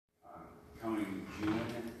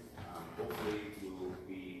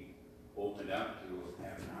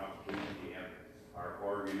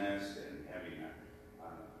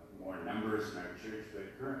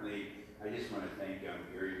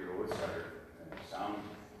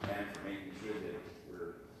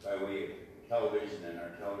way of television and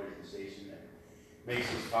our television station that makes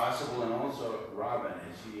this possible, and also Robin,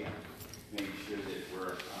 as she makes sure that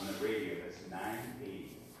we're on the radio. That's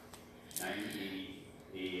 980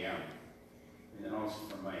 AM. And then also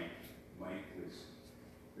from Mike. Mike was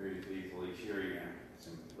very faithfully sharing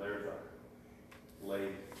some lay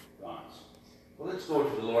thoughts. Well, let's go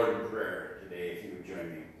to the Lord in prayer today, if you would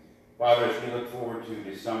join me. Father, as we look forward to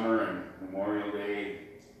the summer and Memorial Day,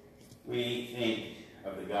 we think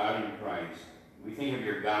of the God in Christ. We think of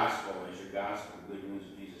your gospel as your gospel, the good news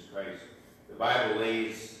of Jesus Christ. The Bible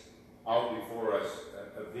lays out before us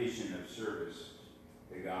a vision of service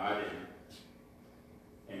to God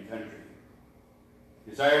and country.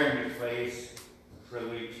 Desiring to place a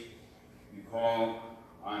privilege, you call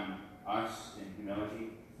on us in humility.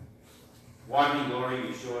 Wanting glory,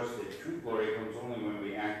 you show us that true glory comes only when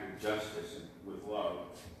we act with justice and with love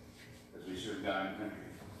as we serve God and country.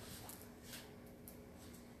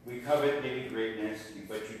 We covet maybe greatness,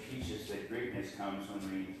 but you teach us that greatness comes when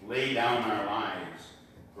we lay down our lives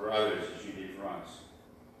for others as you did for us.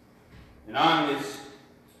 And on this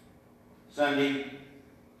Sunday,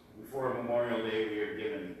 before Memorial Day, we are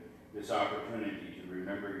given this opportunity to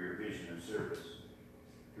remember your vision of service,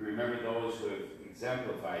 to remember those who have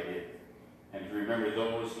exemplified it, and to remember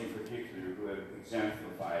those in particular who have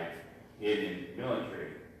exemplified it in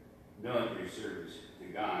military service to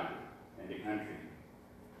God and to country.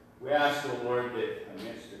 We ask, O Lord, that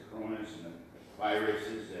amidst the coronas and the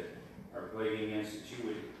viruses that are plaguing us, that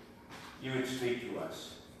you would speak to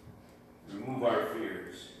us, remove our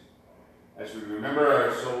fears, as we remember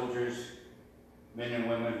our soldiers, men and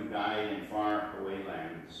women who died in far away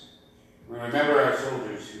lands. We remember our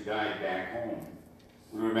soldiers who died back home.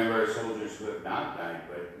 We remember our soldiers who have not died,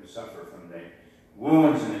 but who suffer from the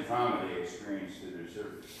wounds and the trauma they experienced through their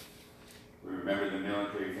service. We remember the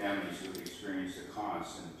military families who have experienced the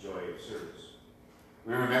cost and the joy of service.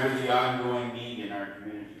 We remember the ongoing need in our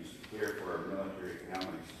communities to care for our military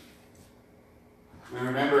families. We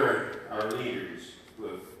remember our leaders who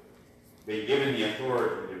have been given the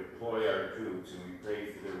authority to deploy our troops, and we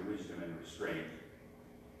pray for their wisdom and restraint.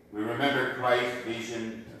 We remember Christ's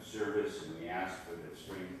vision of service, and we ask for the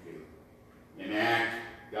strength to enact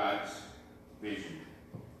God's vision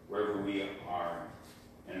wherever we are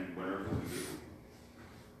and whatever we do.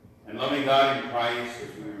 And loving God in Christ,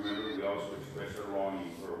 as we remember, we also express our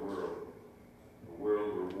longing for a world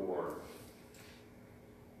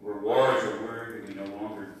where war is a word that we no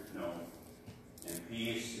longer know, and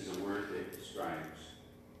peace is a word that describes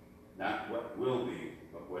not what will be,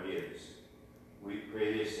 but what is. We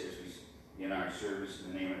pray this as we in our service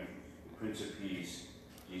in the name of the Prince of Peace,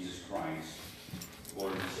 Jesus Christ,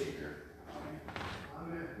 Lord and Savior. Amen.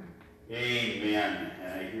 Amen. Amen.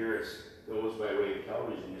 And I hear those by way of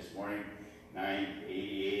television this morning,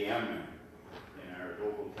 9:80 AM in our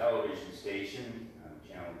local television station,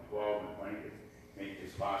 channel 12 and 20, to make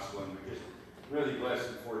this possible. And we're just really blessed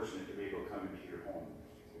and fortunate to be able to come into your home.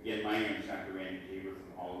 Again, my name is Dr. Randy Tabor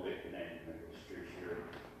from Olivet Connecticut Methodist Church here in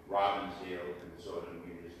Robbinsdale, Minnesota, and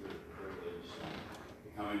we're just really privileged to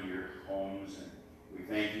come into your homes. And we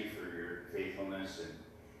thank you for your faithfulness and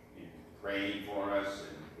in praying for us.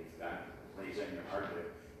 And if God lays on your heart to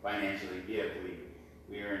financially give,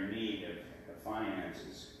 we are in need of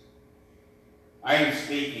finances. I am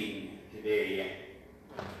speaking today, and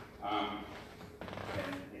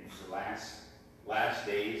it's the last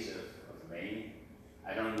days of May.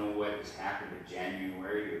 I don't know what has happened in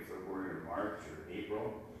January or February or March or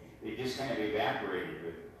April. They just kind of evaporated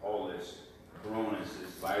with all this coronas,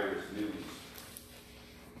 this virus news.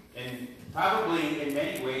 And probably in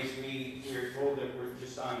many ways we are told that we're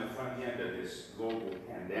just on the front end of this global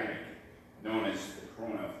pandemic known as the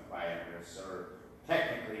coronavirus, or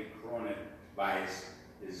technically coronavirus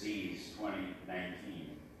disease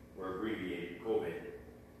 2019, or abbreviated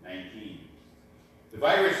COVID-19. The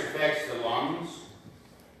virus affects the lungs,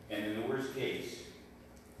 and in the worst case,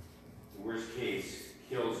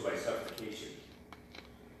 kills by suffocation.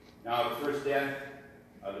 Now, the first death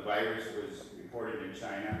of the virus was reported in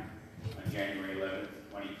China on January 11th,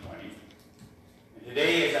 2020. And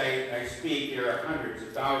today, as I speak, there are hundreds of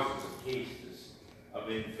thousands of cases of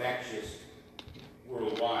infectious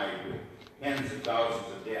worldwide, with tens of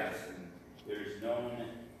thousands of deaths, and there's no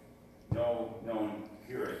known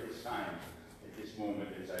cure at this time, at this moment,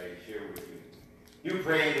 as I share with you. You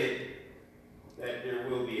pray that there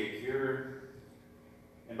will be a cure,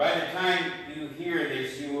 and by the time you hear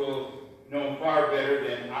this, you will know far better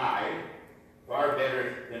than I,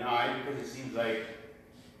 because it seems like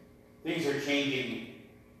things are changing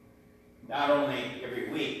not only every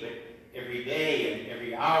week, but every day and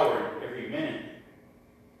every hour and every minute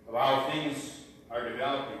of our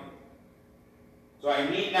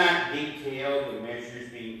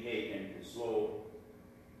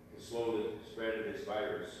this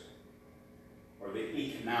virus, or the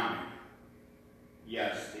economic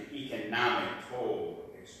toll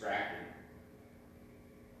extracted.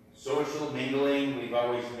 Social mingling, we've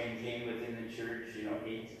always maintained within the church,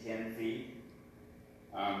 8 to 10 feet.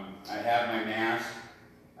 I have my mask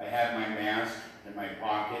in my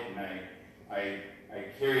pocket, and I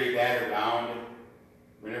carry that around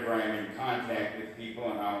whenever I'm in contact with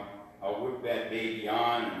people, and I'll whip that baby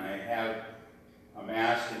on, and I have a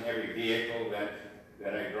mask in every vehicle that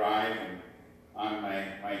I drive and on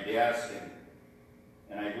my desk,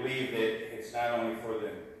 and I believe that it's not only for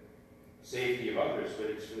the safety of others, but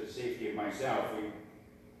it's for the safety of myself.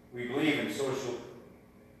 We believe in social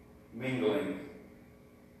mingling,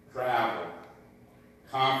 travel,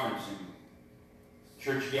 conferencing,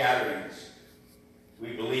 church gatherings.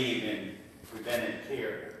 We believe in preventive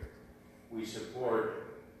care. We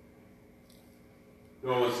support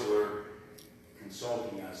those who are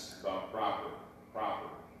consulting us about proper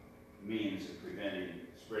means of preventing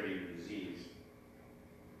spreading disease.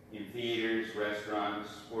 In theaters, restaurants,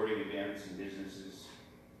 sporting events, and businesses,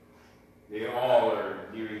 they all are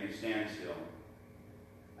nearing a standstill.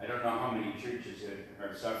 I don't know how many churches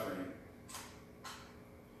are suffering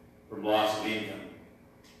from loss of income,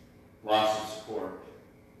 loss of support.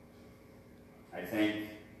 I thank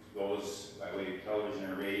those by way of television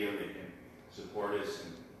or radio that can support us,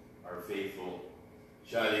 and our faithful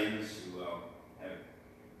shut-ins who have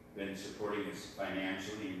been supporting us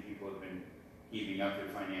financially, and people have been keeping up their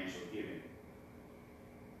financial giving.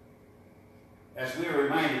 As we are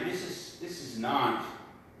reminded, this is not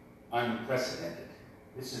unprecedented.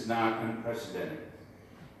 This is not unprecedented,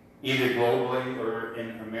 either globally or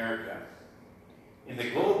in America. In the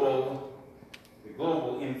global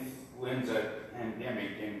influenza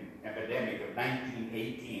epidemic of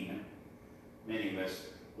 1918, many of us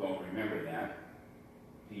don't remember that.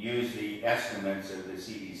 To use the estimates of the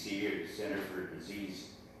CDC, or the Center for Disease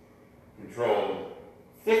Control,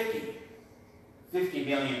 50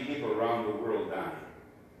 million people around the world died.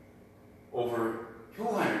 Over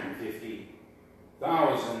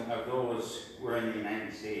 250,000 of those were in the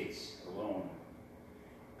United States alone.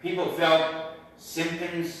 People felt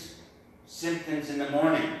symptoms in the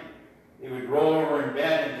morning. They would roll over in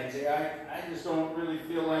bed and they'd say, I just don't really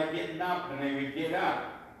feel like getting up, and they would get up,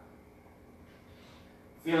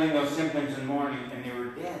 feeling those symptoms in the morning, and they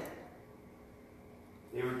were dead.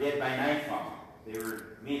 They were dead by nightfall. They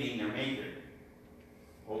were meeting their Maker.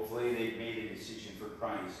 Hopefully they'd made a decision for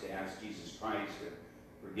Christ, to ask Jesus Christ to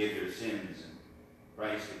forgive their sins, and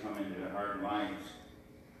Christ to come into their heart and lives.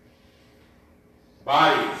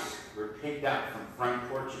 Bodies were picked up from front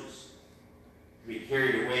porches to be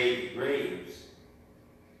carried away to graves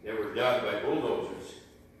that were dug by bulldozers.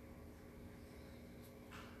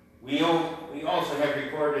 We also have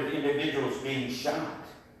recorded individuals being shot,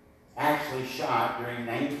 actually shot during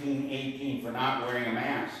 1918 for not wearing a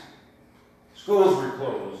mask. Schools were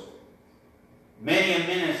closed. Many a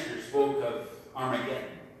minister spoke of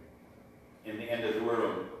Armageddon and the end of the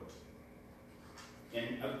world.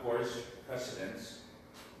 And of course, precedence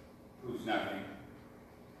proves nothing.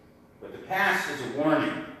 But the past is a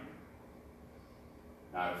warning,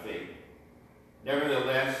 not a fate.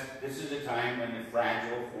 Nevertheless, this is a time when the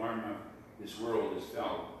fragile form of this world is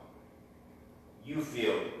felt. You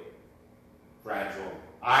feel fragile.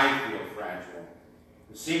 I feel fragile.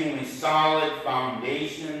 The seemingly solid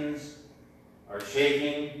foundations are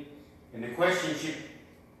shaking, and the question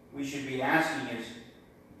we should be asking is,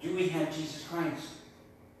 do we have Jesus Christ?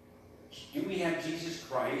 Do we have Jesus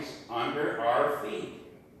Christ under our feet?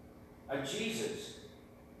 A Jesus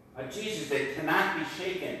that cannot be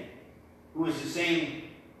shaken, who is the same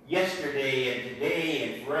yesterday and today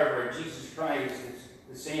and forever. Jesus Christ is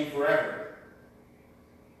the same forever.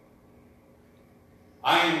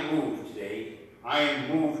 I am moved today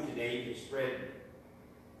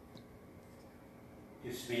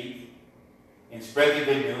to speak and spread the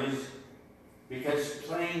good news, because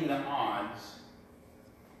playing the odds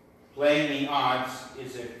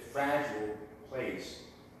is a fragile place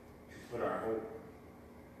to put our hope.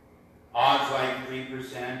 Odds like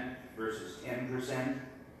 3% versus 10%.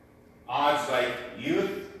 Odds like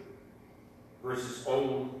youth versus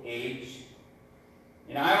old age.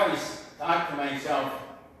 And I always thought to myself,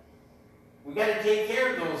 we got to take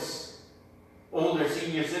care of those older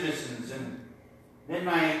senior citizens. And then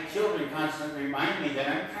my children constantly remind me that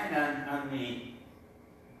I'm kind of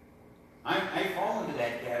I fall into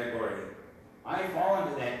that category. I fall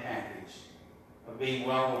into that package of being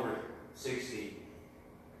well over 60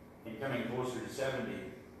 and coming closer to 70.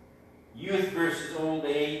 Youth versus old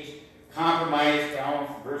age, compromised health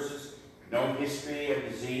versus no history of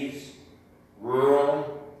disease,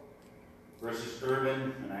 rural versus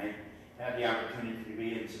urban, and I had the opportunity to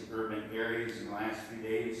be in some urban areas in the last few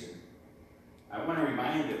days. And I want to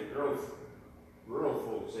remind the rural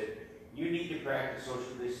folks that you need to practice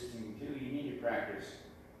social distancing too. You need to practice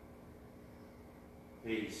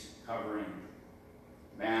face covering,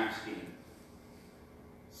 masking,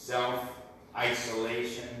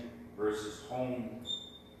 self-isolation versus home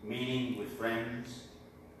meeting with friends.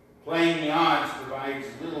 Playing the odds provides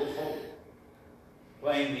little hope.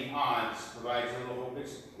 Playing the odds provides little hope.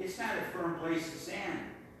 It's not a firm place to stand.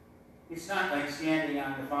 It's not like standing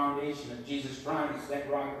on the foundation of Jesus Christ, that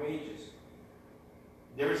rock of ages.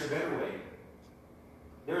 There is a better way.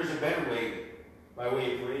 There is a better way by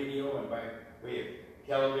way of radio and by way of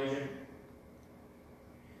television.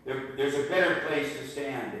 There's a better place to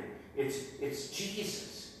stand. It's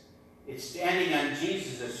Jesus. It's standing on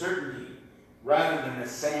Jesus' a certainty rather than the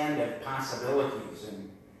sand of possibilities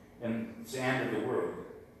and sand of the world.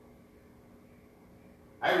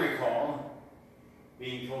 I recall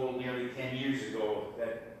being told nearly 10 years ago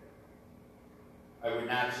that I would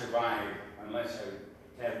not survive unless I would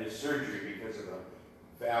have this surgery because of a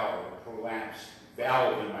prolapsed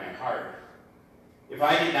valve in my heart. If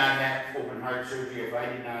I did not have open heart surgery, if I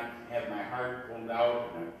did not have my heart pulled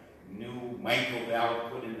out and a new mitral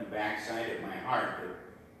valve put in the backside of my heart,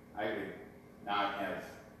 I would not have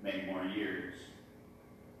many more years.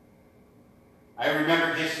 I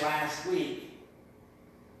remember just last week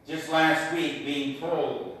being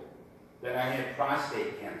told that I had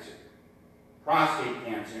prostate cancer.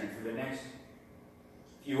 And for the next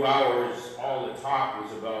few hours, all the talk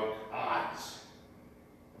was about odds.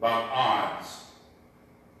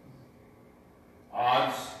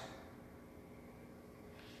 Odds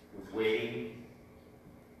with waiting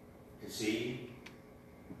to see,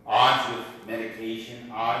 odds with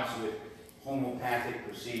medication, odds with homeopathic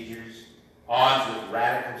procedures, odds with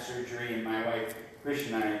radical surgery, and my wife,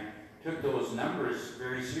 Christian, and I took those numbers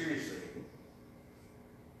very seriously.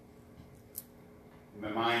 My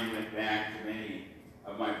mind went back to many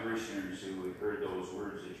of my parishioners who had heard those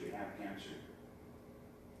words that you have cancer,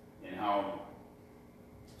 and how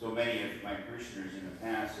so many of my parishioners in the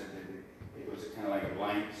past said that it was kind of like a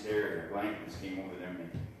blank stare, and a blankness came over them, and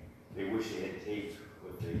they wish they had taped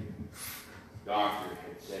what the doctor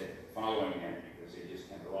had said following that, because they just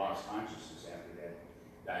kind of lost consciousness after that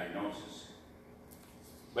diagnosis.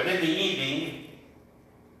 But in the evening,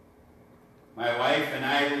 my wife and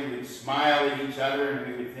I, we would smile at each other and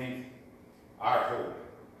we would think, our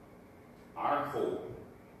hope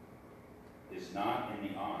is not in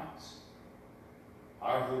the odds.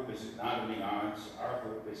 Our hope is not in the odds. Our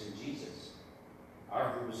hope is in Jesus. Our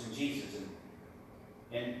hope is in Jesus.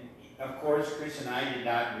 And of course, Chris and I did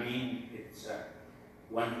not mean it's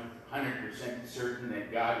 100% certain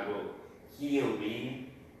that God will heal me,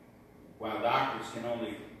 while doctors can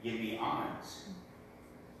only give me odds.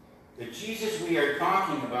 The Jesus we are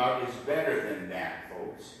talking about is better than that,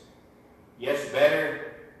 folks. Yes,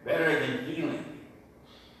 better than healing.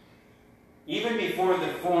 Even before the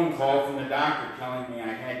phone call from the doctor telling me I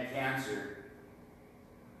had cancer,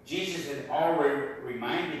 Jesus had already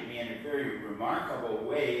reminded me in a very remarkable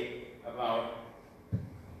way about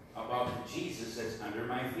the Jesus that's under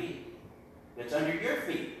my feet. That's under your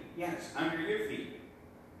feet. Yes, under your feet.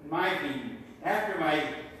 My feet. After my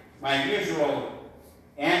usual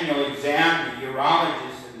annual exam, the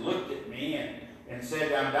urologist had looked at me and said,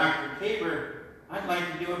 Dr. Tabor, I'd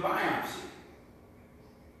like to do a biopsy.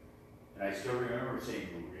 And I still remember saying,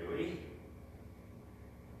 really?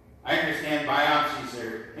 I understand biopsies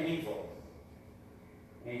are painful.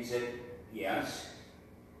 And he said, yes.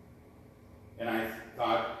 And I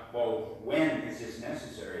thought, well, when is this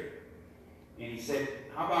necessary? And he said,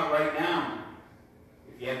 how about right now,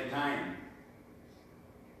 if you have the time?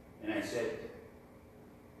 And I said,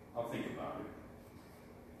 I'll think about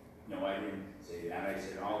it. No, I didn't say that. I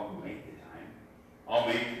said, I'll make the time. I'll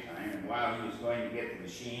make the time. And while he was going to get the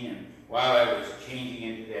machine, and while I was changing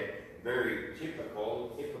into that very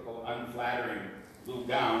typical, unflattering blue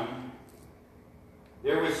gown,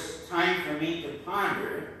 there was time for me to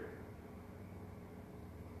ponder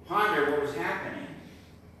what was happening.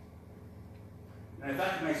 And I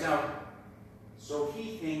thought to myself, so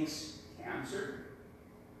he thinks cancer?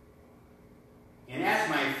 And as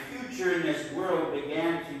my future in this world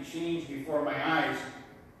began to change before my eyes,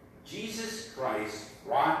 Jesus Christ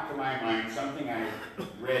brought to my mind something I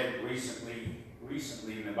read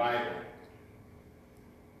recently in the Bible.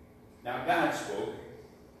 Now God spoke,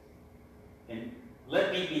 and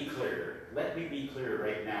let me be clear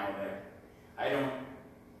right now that I don't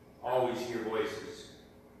always hear voices.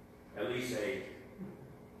 At least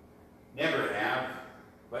Never have.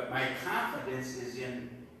 But my confidence is in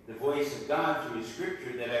the voice of God through His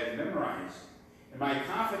Scripture that I've memorized. And my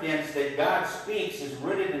confidence that God speaks is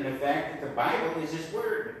rooted in the fact that the Bible is His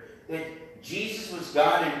Word. That Jesus was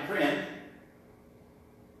God in print.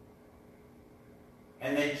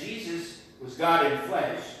 And that Jesus was God in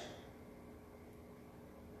flesh.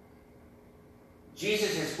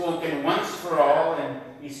 Jesus has spoken once for all, and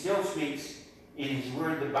He still speaks in His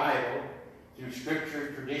Word, the Bible, through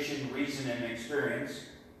Scripture, tradition, reason, and experience.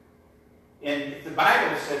 And if the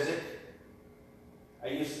Bible says it, I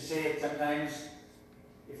used to say it sometimes,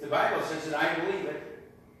 if the Bible says it, I believe it.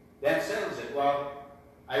 That settles it. Well,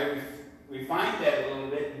 I refined that a little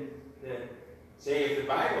bit and say if the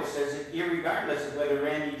Bible says it, irregardless of whether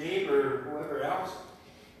Randy Tabor or whoever else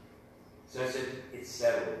says it, it's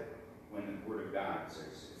settled. When the Word of God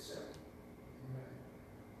says it's settled.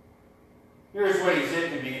 Here's what he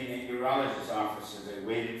said to me in the urologist's office as I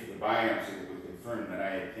waited for the biopsy that would confirm that I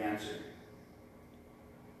had cancer.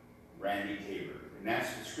 Randy Tabor. And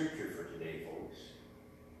that's the scripture for today, folks.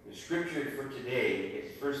 The scripture for today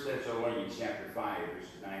is 1 Thessalonians chapter 5,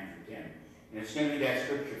 verses 9 through 10. And it's going to be that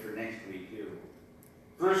scripture for next week, too.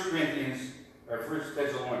 1 Thessalonians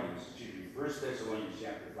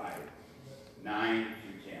chapter 5, 9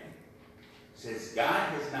 through 10. It says, God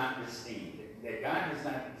has not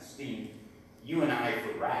esteemed you and I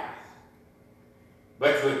for wrath,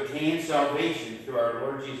 but to obtain salvation through our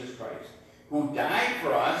Lord Jesus Christ, who died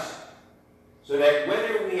for us, so that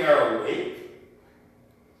whether we are awake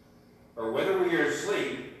or whether we are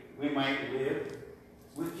asleep, we might live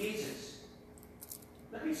with Jesus.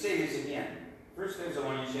 Let me say this again. 1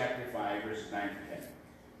 Thessalonians chapter 5, verses 9 to 10.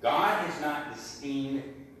 God has not esteemed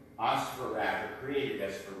us for wrath, or created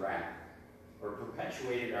us for wrath, or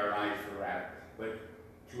perpetuated our lives for wrath, but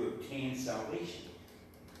to obtain salvation.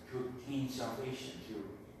 To obtain salvation through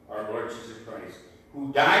our Lord Jesus Christ,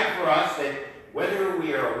 who died for us that whether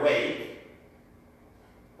we are awake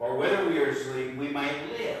or whether we are asleep, we might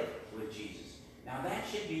live with Jesus. Now that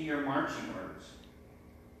should be your marching orders.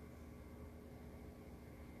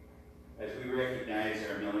 As we recognize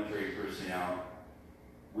our military personnel,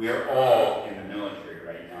 we are all in the military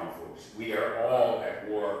right now, folks. We are all at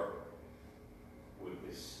war with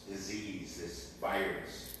this disease, this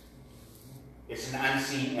virus. It's an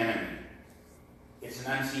unseen enemy. It's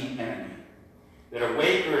an unseen enemy. That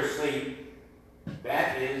awake or asleep,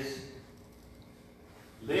 that is,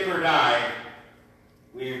 live or die,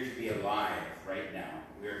 we are to be alive right now.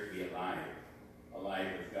 We are to be alive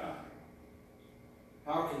with God.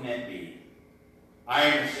 How can that be? I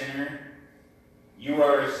am a sinner. You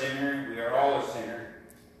are a sinner. We are all a sinner.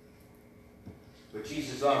 But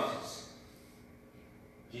Jesus loves us.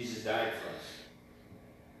 Jesus died for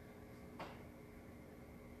us.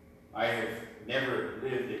 I have never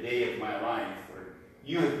lived a day of my life, or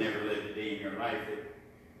you have never lived a day in your life that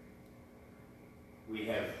we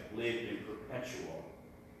have lived in perpetual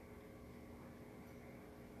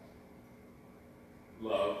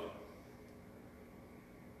love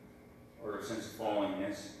or a sense of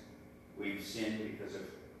fallenness. We've sinned because of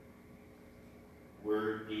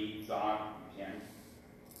word, deed, thought, intent.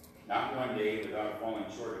 Not one day without falling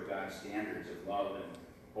short of God's standards of love and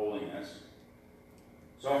holiness.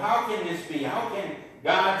 So how can this be? How can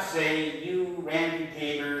God say, you, Randy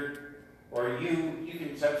Tabor, or you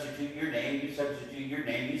can substitute your name, you substitute your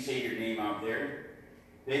name, you say your name out there,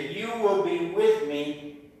 that you will be with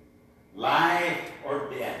me, live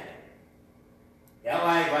or dead.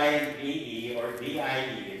 L-I-V-E or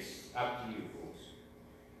D-I-E, it's up to you, folks.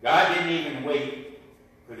 God didn't even wait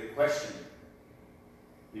for the question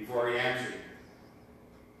before He answered.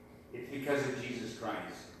 It's because of Jesus Christ.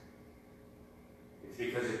 It's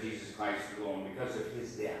because of Jesus Christ alone, because of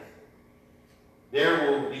His death.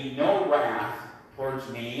 There will be no wrath towards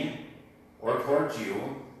me or towards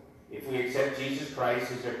you if we accept Jesus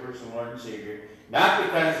Christ as our personal Lord and Savior, not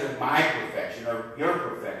because of my perfection or your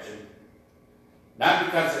perfection, not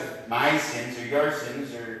because of my sins or your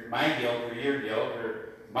sins or my guilt or your guilt or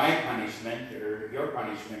my punishment or your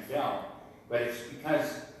punishment fell, but it's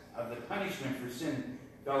because of the punishment for sin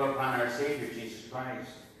fell upon our Savior, Jesus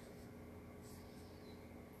Christ.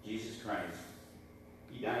 Jesus Christ.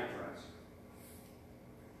 He died for us.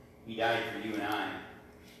 He died for you and I.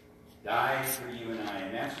 Died for you and I.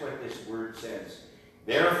 And that's what this word says.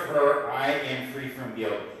 Therefore I am free from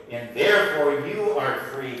guilt. And therefore you are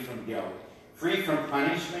free from guilt. Free from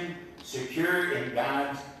punishment, secure in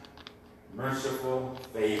God's merciful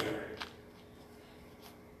favor.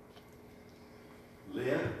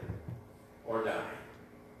 Live or die.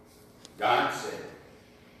 God said,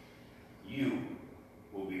 you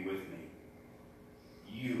will be with me.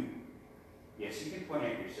 You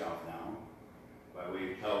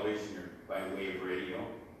television or by way of radio.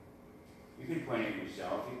 You can point at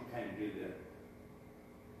yourself. You can kind of do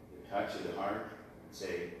the touch of the heart and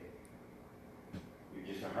say, you're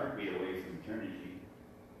just a heartbeat away from eternity.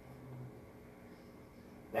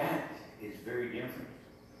 That is very different.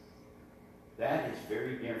 That is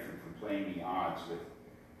very different from playing the odds with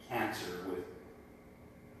cancer, with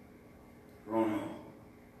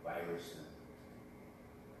coronavirus,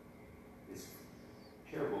 this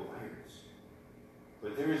terrible virus.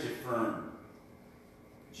 But there is a firm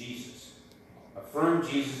Jesus. A firm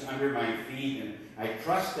Jesus under my feet, and I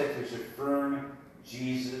trust that there's a firm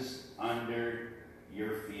Jesus under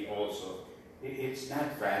your feet also. It's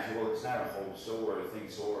not fragile, it's not a hope so, or a think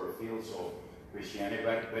so, or a feel so Christianity,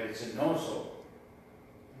 but it's a know so.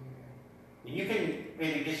 And you can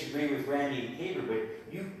maybe disagree with Randy and Tabor,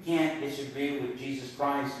 but you can't disagree with Jesus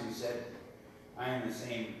Christ, who said, I am the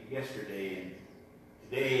same yesterday and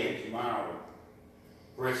today and tomorrow.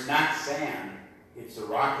 For it's not sand, it's the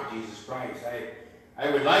rock of Jesus Christ. I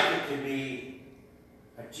would like it to be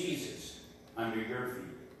a Jesus under your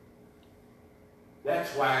feet.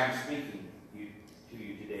 That's why I'm speaking to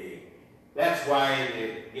you today. That's why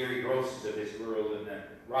the Gary Grosses of this world and the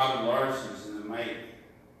Robin Larsons and the Mike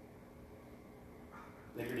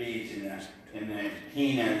Liberties and the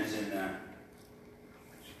Tinas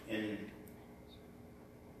and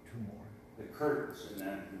the Kurtz and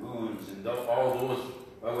the Moons and all those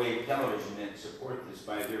by way of television that support this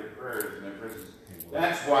by their prayers and their presence.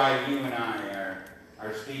 That's why you and I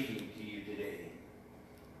are speaking to you today.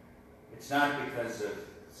 It's not because of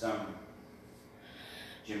some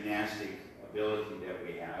gymnastic ability that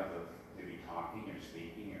we have of maybe talking or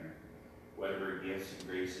speaking or whatever gifts and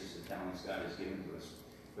graces and talents God has given to us.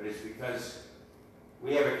 But it's because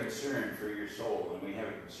we have a concern for your soul, and we have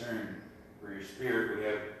a concern for your spirit. We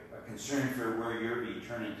have a concern for where your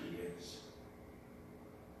eternity is.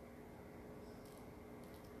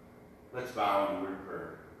 Let's bow in a word of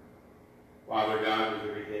prayer. Father God,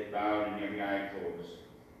 with every head bowed and every eye closed,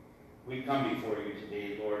 we come before you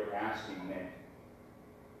today, Lord, asking that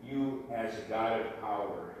you, as a God of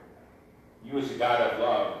power, you as a God of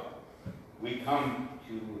love, we come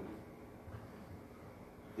to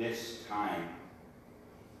this time.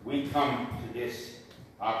 We come to this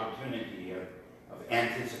opportunity of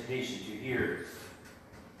anticipation to hear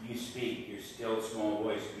you speak, your still small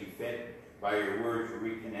voice, to be fed by your word, to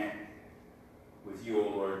reconnect with you, O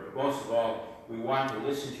Lord. But most of all, we want to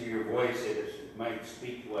listen to your voice that it might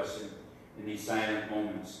speak to us in these silent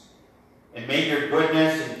moments. And may your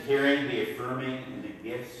goodness and caring be affirming in the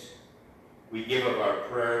gifts we give of our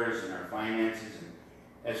prayers and our finances, and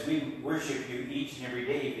as we worship you each and every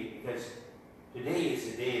day, because today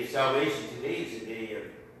is the day of salvation. Today is the day of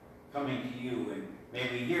coming to you, and may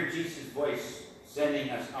we hear Jesus' voice sending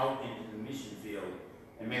us out into the mission field,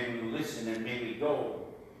 and may we listen and may we go.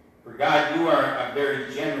 For God, you are a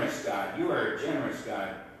very generous God. You are a generous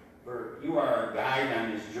God. For you are our guide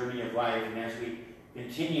on this journey of life, and as we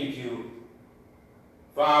continue to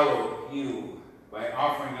follow you by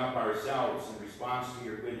offering up ourselves in response to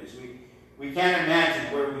your goodness, we can't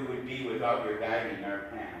imagine where we would be without your guiding our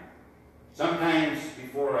path. Sometimes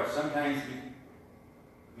before us, sometimes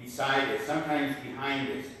beside us, sometimes behind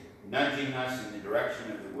us, nudging us in the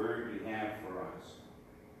direction of the word you have for us.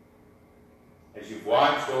 As you've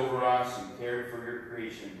watched over us and cared for your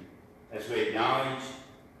creation, as we acknowledge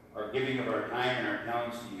our giving of our time and our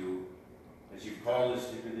talents to you, as you've called us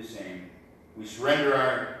to do the same, we surrender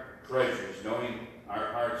our treasures, knowing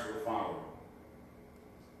our hearts will follow.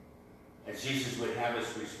 As Jesus would have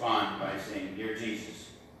us respond by saying, Dear Jesus,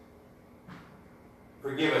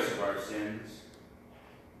 forgive us of our sins.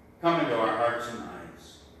 Come into our hearts and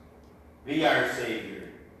minds. Be our Savior.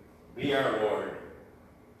 Be our Lord.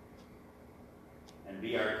 And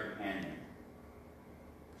be our companion.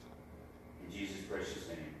 In Jesus' precious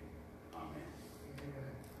name, amen.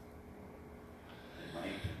 And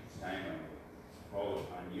Mike, it's time I will call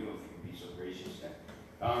upon you if you can be so gracious to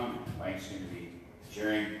come. Mike's going to be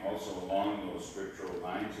sharing also along those scriptural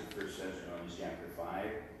lines of 1 Thessalonians chapter 5,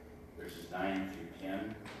 verses 9 through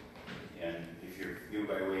 10. And if you're viewed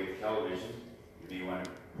by way of television, you may want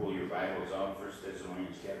to pull your Bibles out, 1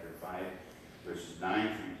 Thessalonians chapter 5, verses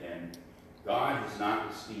 9 through 10. God has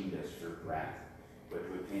not esteemed us for wrath, but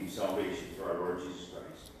to obtain salvation through our Lord Jesus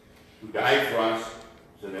Christ, who died for us,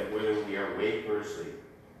 so that whether we are awake or asleep,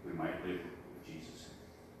 we might live with Jesus.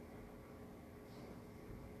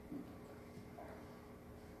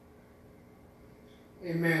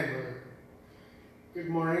 Amen, brother. Good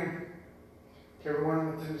morning to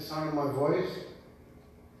everyone within the sound of my voice.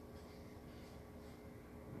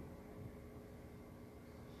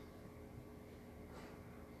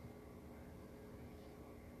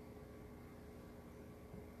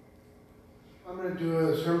 I'm going to do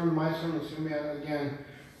a sermon. My sermon is going to be on, again,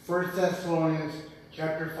 1 Thessalonians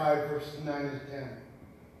chapter 5, verses 9 and 10.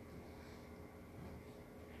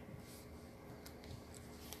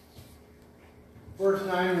 Verse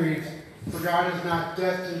 9 reads, "For God has not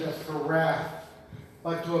destined us for wrath,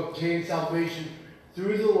 but to obtain salvation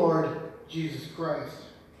through the Lord Jesus Christ."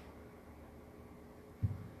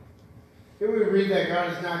 Here we read that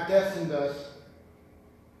God has not destined us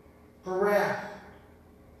for wrath,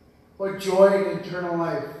 but joy and eternal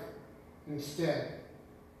life instead.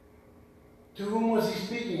 To whom was he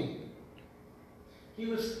speaking? He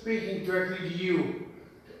was speaking directly to you,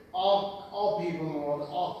 to all people in the world,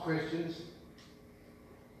 all Christians,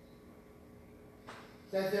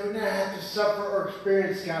 that they would not have to suffer or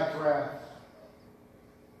experience God's wrath.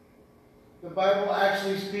 The Bible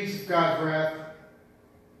actually speaks of God's wrath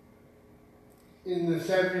in the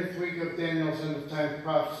 70th week of Daniel's end of time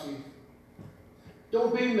prophecy.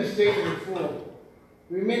 Don't be mistaken or fooled.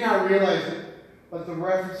 We may not realize it, but the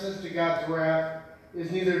references to God's wrath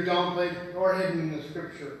is neither downplayed nor hidden in the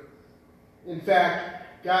Scripture. In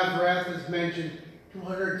fact, God's wrath is mentioned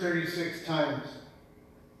 236 times.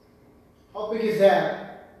 How big is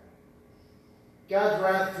that? God's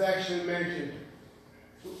wrath is actually mentioned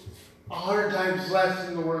 100 times less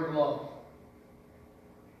than the word love.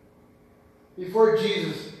 Before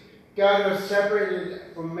Jesus, God was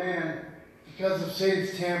separated from man because of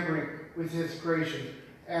Satan's tampering with his creation,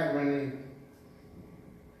 Adam and Eve.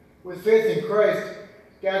 With faith in Christ,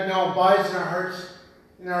 God now abides in our hearts,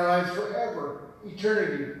 in our lives forever,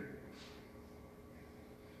 eternity.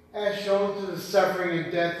 As shown through the suffering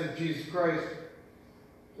and death of Jesus Christ,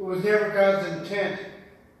 it was never God's intent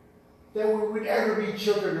that we would ever be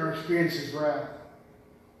children or experience His wrath.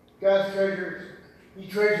 God's treasures, He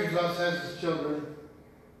treasures us as His children,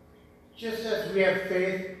 just as we have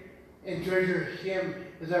faith and treasure Him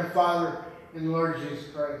as our Father and Lord Jesus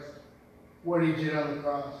Christ, what He did on the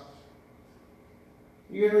cross.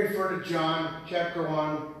 You can refer to John chapter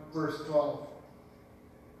 1, verse 12.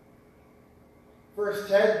 Verse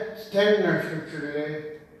 10 in our scripture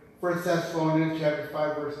today, 1 Thessalonians chapter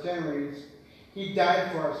 5, verse 10 reads, "He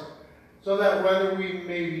died for us, so that whether we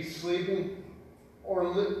may be sleeping or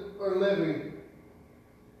living,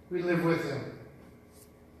 we live with Him."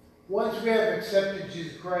 Once we have accepted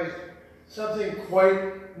Jesus Christ, something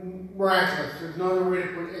quite miraculous. There's no other way to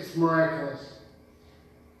put it. It's miraculous.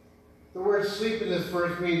 The word sleep in this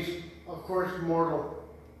verse means, of course, mortal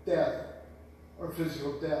death or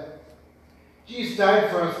physical death. Jesus died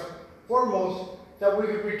for us, foremost, that we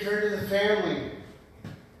could return to the family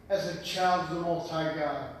as a child of the Most High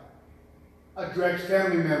God. A direct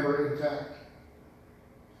family member, in fact.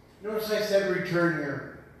 Notice I said return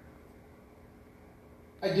here.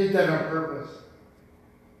 I did that on purpose.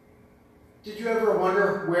 Did you ever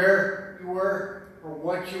wonder where you were or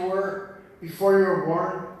what you were before you were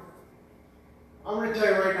born? I'm going to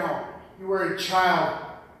tell you right now, you were a child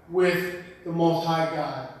with the Most High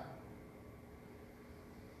God.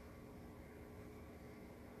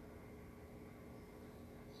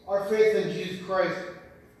 Our faith in Jesus Christ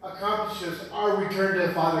accomplishes our return to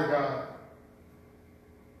the Father God.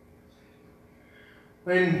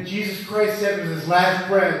 When Jesus Christ said with His last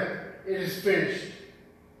breath, "It is finished,"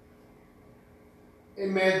 it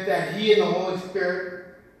meant that He and the Holy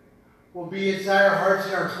Spirit will be inside our hearts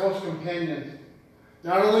and our close companions.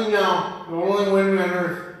 Not only now, not only when we're on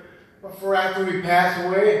earth, but for after we pass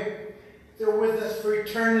away, they're with us for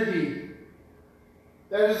eternity.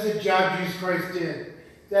 That is the job Jesus Christ did.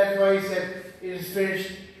 That's why He said, "It is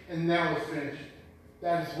finished," and that was finished.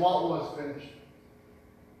 That is what was finished.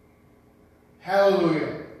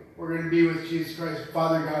 Hallelujah. We're going to be with Jesus Christ,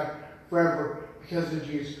 Father God, forever because of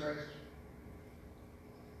Jesus Christ.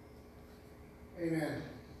 Amen.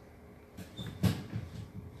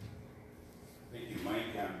 Thank you,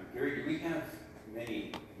 Mike. Gary, do we have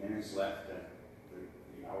many minutes left for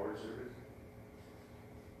the hour service?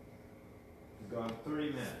 We've gone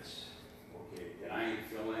 30 minutes. Okay, can I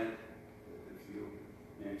fill in with a few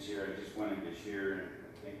minutes here? I just wanted to share, and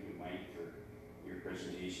thank you, Mike, for your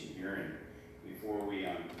presentation here. And before we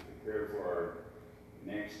prepare for our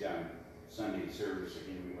next Sunday service,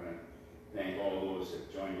 again, we want to thank all those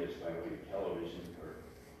that joined us by way of television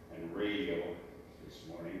and radio this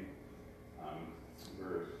morning.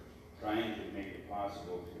 We're trying to make it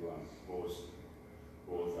possible to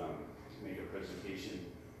both make a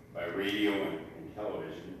presentation by radio and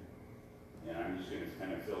television. And I'm just going to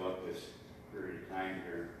kind of fill up this period of time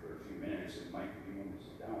here for a few minutes. And Mike, if you want to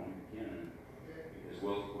sit down, you can, because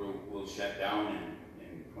we'll shut down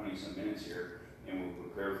in 20 some minutes here, and we'll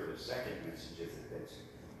prepare for the second message if that's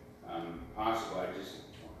possible.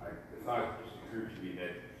 I the thought just occurred to me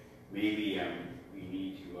that maybe we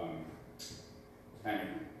need to kind of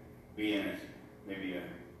be in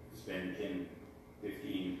spend 10,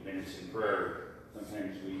 15 minutes in prayer.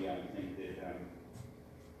 Sometimes we think that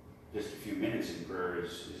just a few minutes in prayer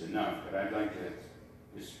is enough, but I'd like to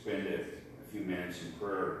just spend a few minutes in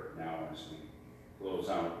prayer now as we close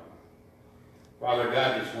out. Father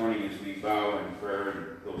God, this morning as we bow in prayer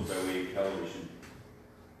and goes by way of television,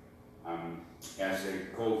 as the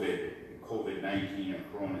COVID-19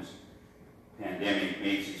 or Corona pandemic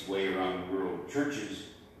makes its way around the world, churches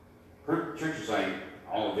like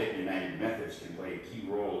Olivet United Methodist can play a key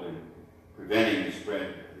role in preventing the spread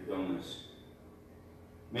of the illness.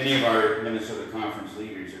 Many of our Minnesota Conference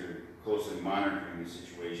leaders are closely monitoring the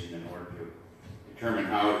situation in order to determine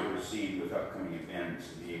how to proceed with upcoming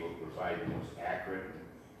events and be able to provide the most accurate and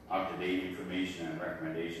up-to-date information and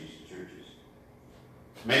recommendations to churches.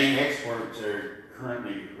 Many experts are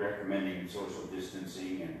currently recommending social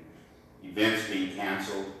distancing and events being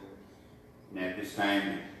canceled. And at this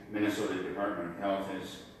time, Minnesota Department of Health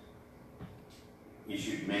has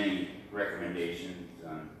issued many recommendations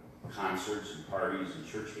on concerts and parties and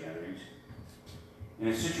church gatherings. In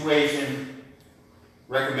a situation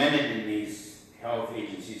recommended in these health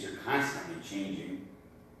agencies are constantly changing,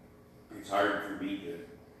 it's hard for me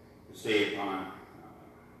to stay up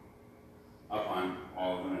on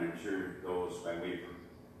all of them, and I'm sure those by way of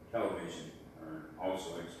television are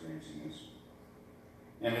also experiencing this.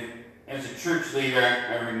 And as a church leader,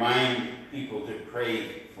 I remind people to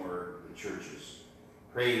pray for the churches.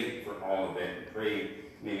 Pray for all of it. Pray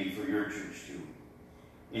maybe for your church too.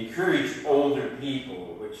 Encourage older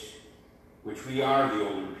people, which we are the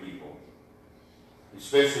older people,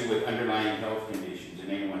 especially with underlying health conditions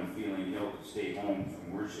and anyone feeling ill to stay home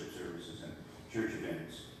from worship services and church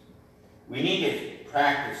events. We need to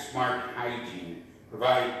practice smart hygiene,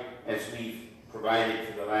 as we've provided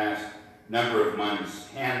for the last number of months,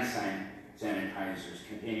 hand sanitizers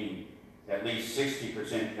containing at least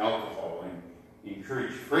 60% alcohol, and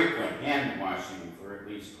encourage frequent hand washing for at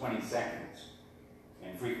least 20 seconds,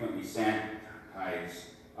 and frequently sanitize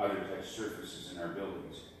other touch surfaces in our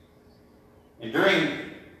buildings. And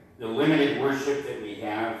during the limited worship that we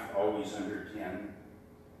have, always under 10,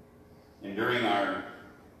 and during our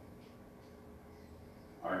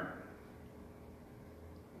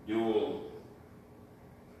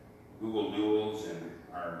Google Duels and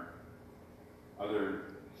our other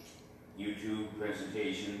YouTube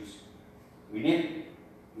presentations, we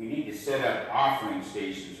need to set up offering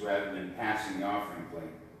stations rather than passing the offering plate.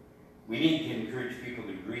 We need to encourage people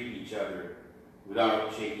to greet each other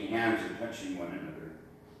without shaking hands or touching one another.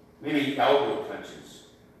 Maybe elbow touches,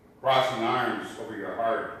 crossing arms over your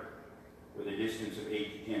heart with a distance of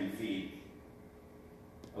 8 to 10 feet.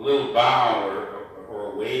 A little bow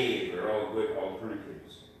or a wave are all good alternatives.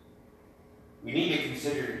 We need to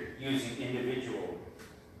consider using individual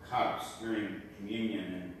cups during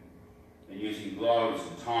communion and using gloves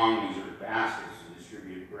and tongs or baskets to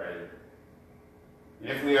distribute bread. And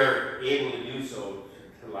if we are able to do so,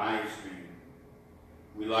 to live stream.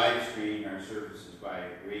 We live stream our services by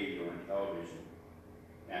radio and television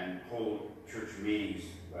and hold church meetings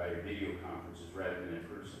by video conferences rather than in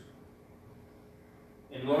person.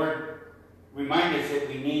 And Lord, remind us that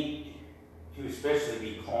we need to especially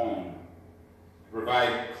be calm, to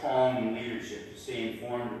provide calm leadership, to stay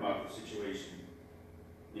informed about the situation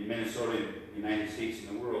in Minnesota, the United States,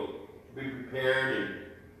 and the world, to be prepared and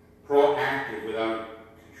proactive without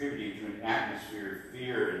contributing to an atmosphere of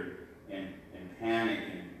fear and panic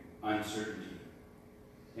and uncertainty.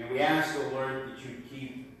 And we ask, O Lord, that you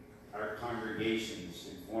keep our congregations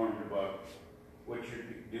informed about what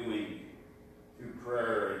you're doing through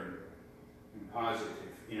prayer and through positive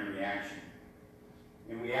interaction.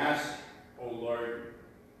 And we ask, O Lord,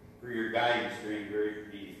 for your guidance during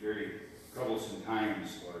these very troublesome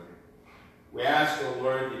times, Lord. We ask, O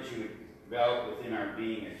Lord, that you would develop within our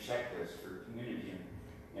being a checklist for community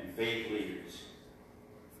and faith leaders,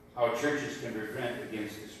 how churches can prevent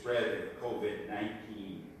against the spread of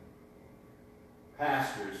COVID-19,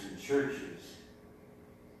 pastors and churches,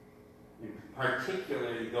 and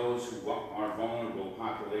particularly those who are vulnerable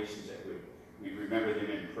populations, that we remember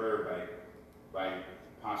them in prayer by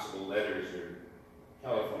possible letters or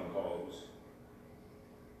telephone calls.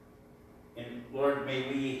 And Lord, may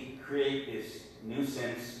we create this new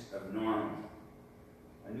sense of normal,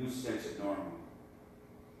 a new sense of normal.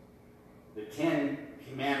 The 10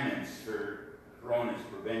 commandments for corona's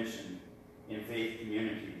prevention in faith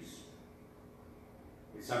communities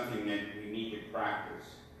is something that we need to practice.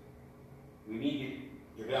 We need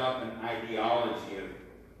to develop an ideology of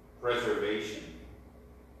preservation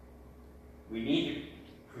We need to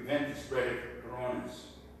prevent the spread of coronas.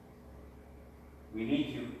 We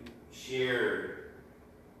need to share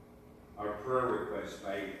our prayer requests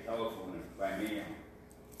by telephone and by mail.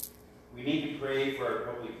 We need to pray for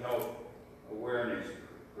our public health awareness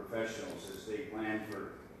professionals as they plan for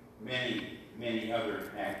many, many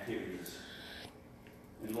other activities.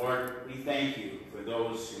 And Lord, we thank you for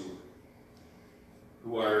those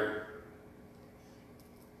who are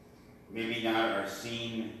maybe not our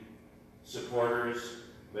seen supporters,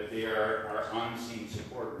 but they are our unseen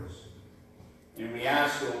supporters. And we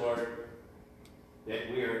ask, O Lord,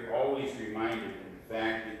 that we are always reminded of the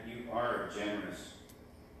fact that you are a generous,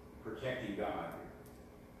 protecting God.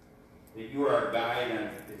 That you are our guide on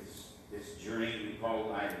this journey we call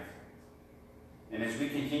life. And as we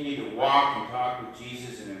continue to walk and talk with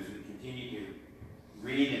Jesus, and as we continue to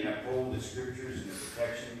read and uphold the scriptures and the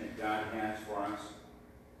protection that God has for us,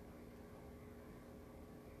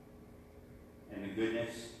 and the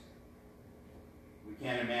goodness, we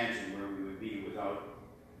can't imagine where we would be without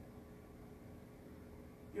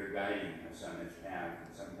your guiding us on this path.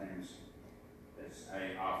 And sometimes, as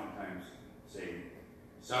I oftentimes say,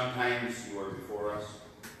 sometimes you are before us.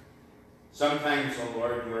 Sometimes, O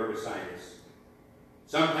Lord, you are beside us.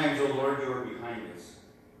 Sometimes, O Lord, you are behind us,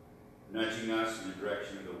 nudging us in the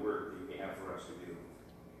direction of the work that you have for us to do.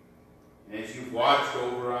 And as you've watched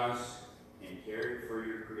over us and cared for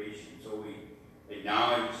your creation, so we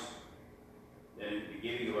acknowledge that in the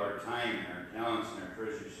giving of our time and our talents and our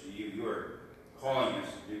treasures to you, you are calling us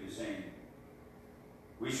to do the same.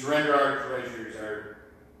 We surrender our treasures,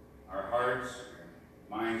 our hearts,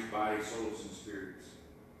 our minds, bodies, souls, and spirits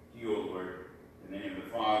to you, O Lord. In the name of the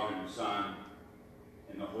Father, and the Son,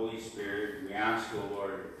 and the Holy Spirit, we ask, O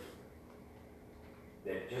Lord,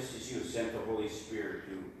 that just as you have sent the Holy Spirit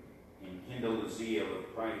to enkindle the zeal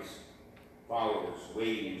of Christ's followers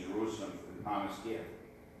waiting in Jerusalem for the promised gift,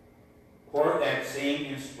 pour that same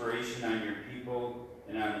inspiration on your people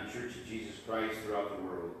and on the Church of Jesus Christ throughout the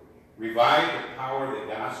world. Revive the power of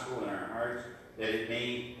the gospel in our hearts, that it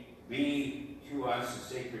may be to us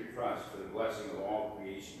a sacred trust for the blessing of all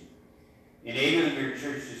creation. Enabling your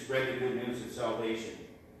church to spread the good news of salvation,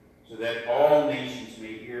 so that all nations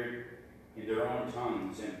may hear it in their own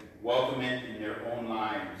tongues and welcome it in their own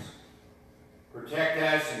lives. Protect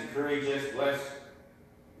us, encourage us, bless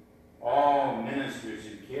all ministers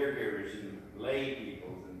and caregivers and lay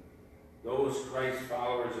people and those Christ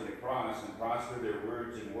followers of the cross, and prosper their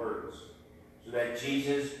words and works, so that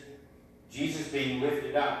Jesus being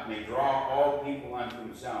lifted up may draw all people unto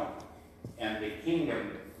himself, and the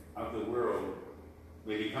kingdom of the world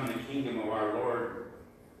may become the kingdom of our Lord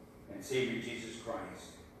and Savior Jesus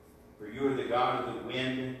Christ. For you are the God of the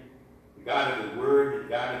wind, the God of the word, the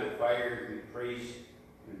God of the fire. We praise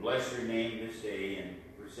and bless your name this day, and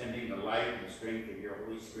for sending the light and strength of your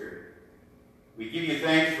Holy Spirit. We give you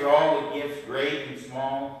thanks for all the gifts, great and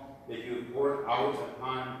small, that you have poured out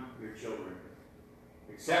upon your children.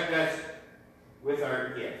 Accept us with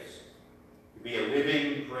our gifts to be a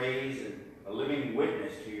living praise and a living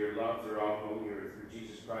witness to your love throughout the earth, through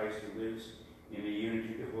Jesus Christ, who lives in the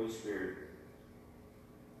unity of the Holy Spirit.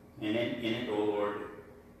 And in it, O Lord,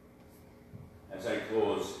 as I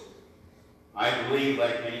close, I believe,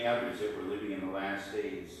 like many others, that we're living in the last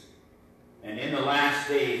days. And in the last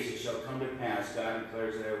days it shall come to pass, God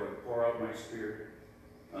declares, that I will pour out my Spirit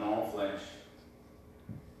on all flesh.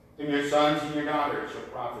 And your sons and your daughters shall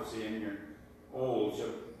prophesy, and your old shall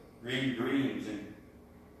dream dreams,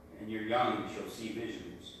 and your young shall see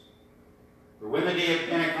visions. For when the day of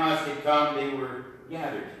Pentecost had come, they were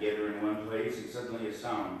gathered together in one place, and suddenly a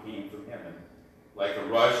sound came from heaven, like a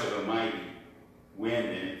rush of a mighty wind,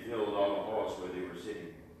 and it filled all the halls where they were sitting.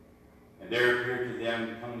 And there appeared to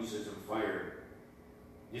them tongues as of fire,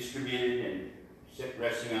 distributed and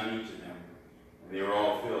resting on each of them. And they were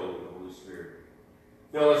all filled with the Holy Spirit.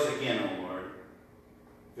 Fill us again, O Lord.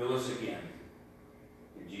 Fill us again.